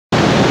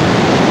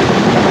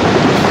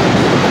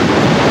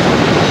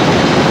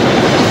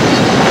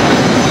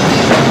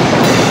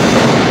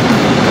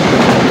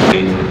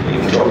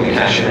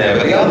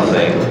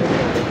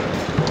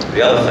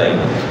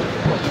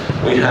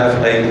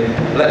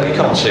have you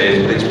can't see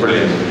it, but it's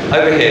brilliant.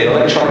 Over here, the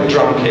electronic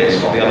drum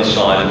kit on the other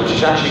side, which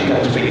is actually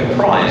going to be a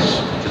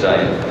prize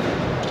today.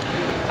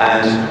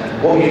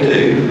 And what you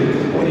do,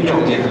 when you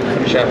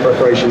finish our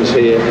preparations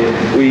here,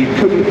 we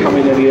couldn't come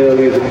in any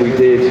earlier than we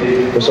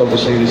did, because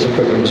obviously this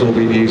equipment was all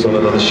being used on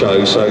another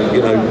show, so,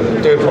 you know,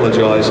 do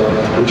apologise.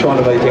 We're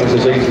trying to make things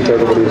as easy for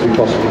everybody as we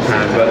possibly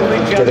can,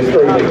 but the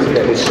crew needs to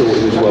get this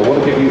sorted as well. We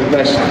want to give you the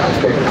best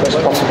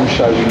possible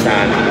show we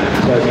can,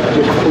 so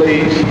just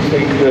please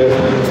keep the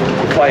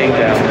playing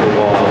down for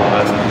a while,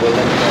 and we'll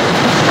let you know.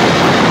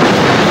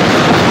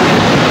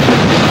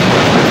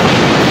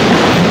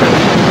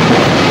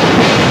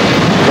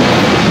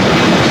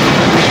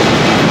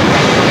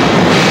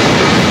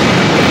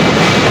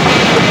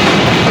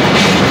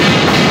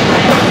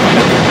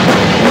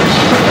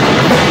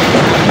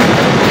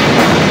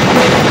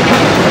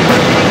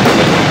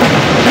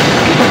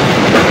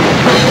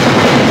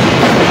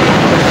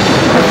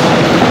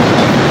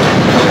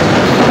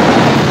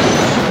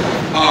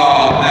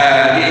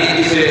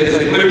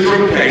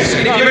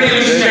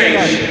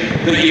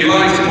 That you'd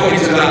like to put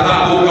into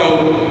that will go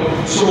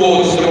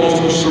towards the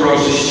multiple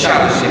sclerosis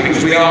charity,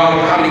 because we are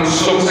having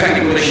some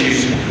technical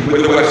issues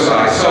with the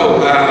website. So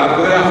without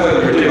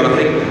further ado, I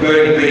think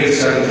Bernie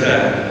Beats and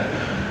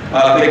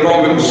Big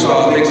Robin will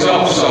start things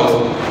off.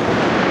 So.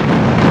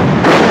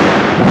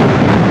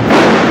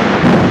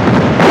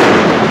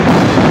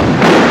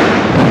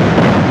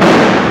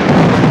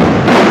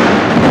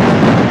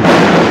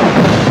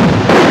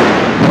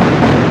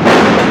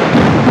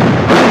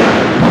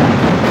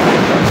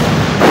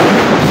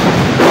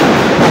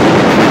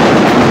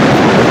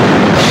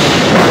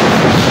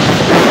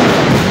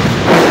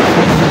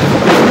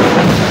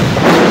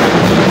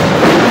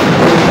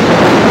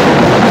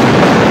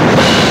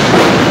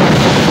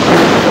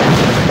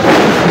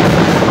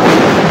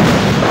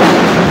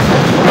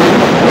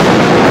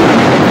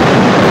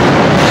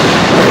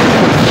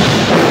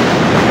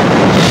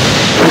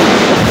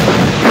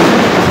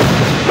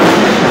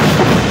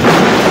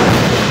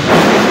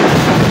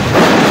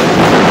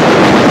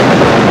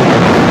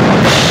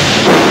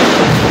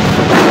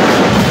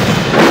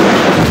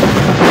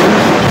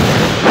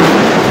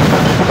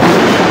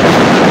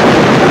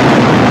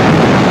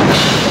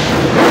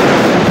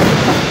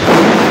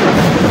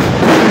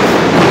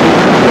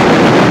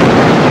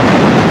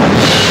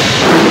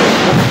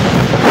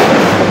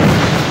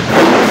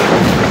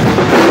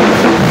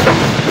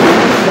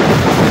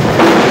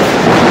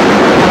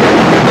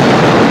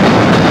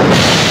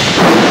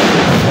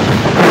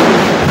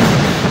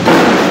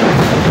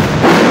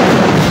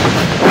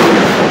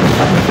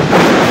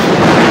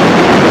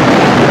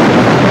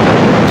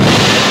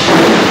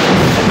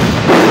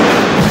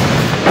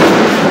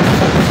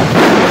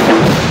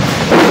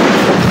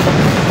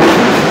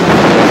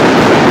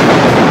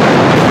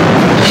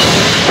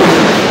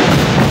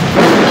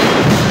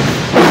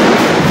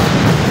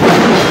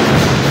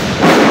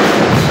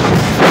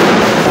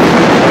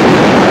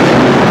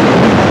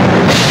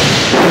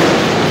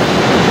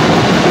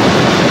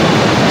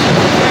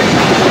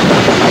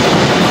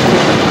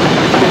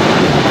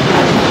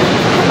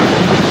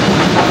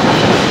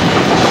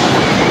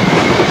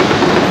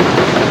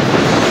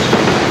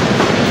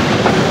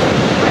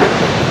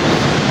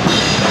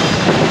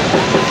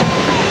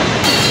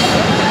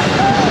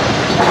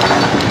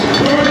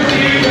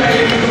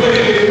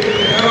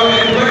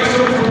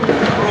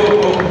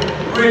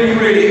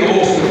 Really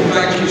awesome.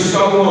 Thank you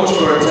so much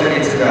for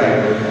attending today.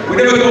 We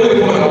never thought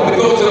we'd put it off. We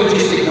thought it was a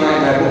logistic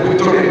nightmare, but we've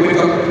done it.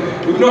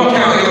 We've not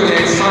counted on the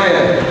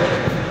entire.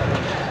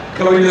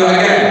 Can we do that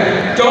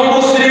again? Don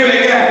wants to do it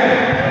again.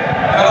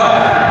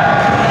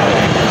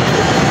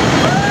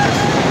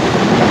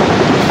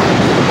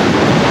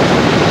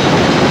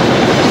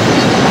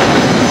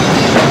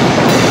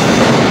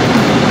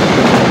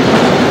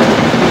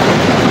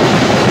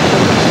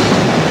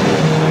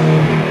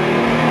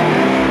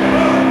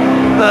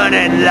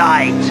 Burning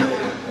light.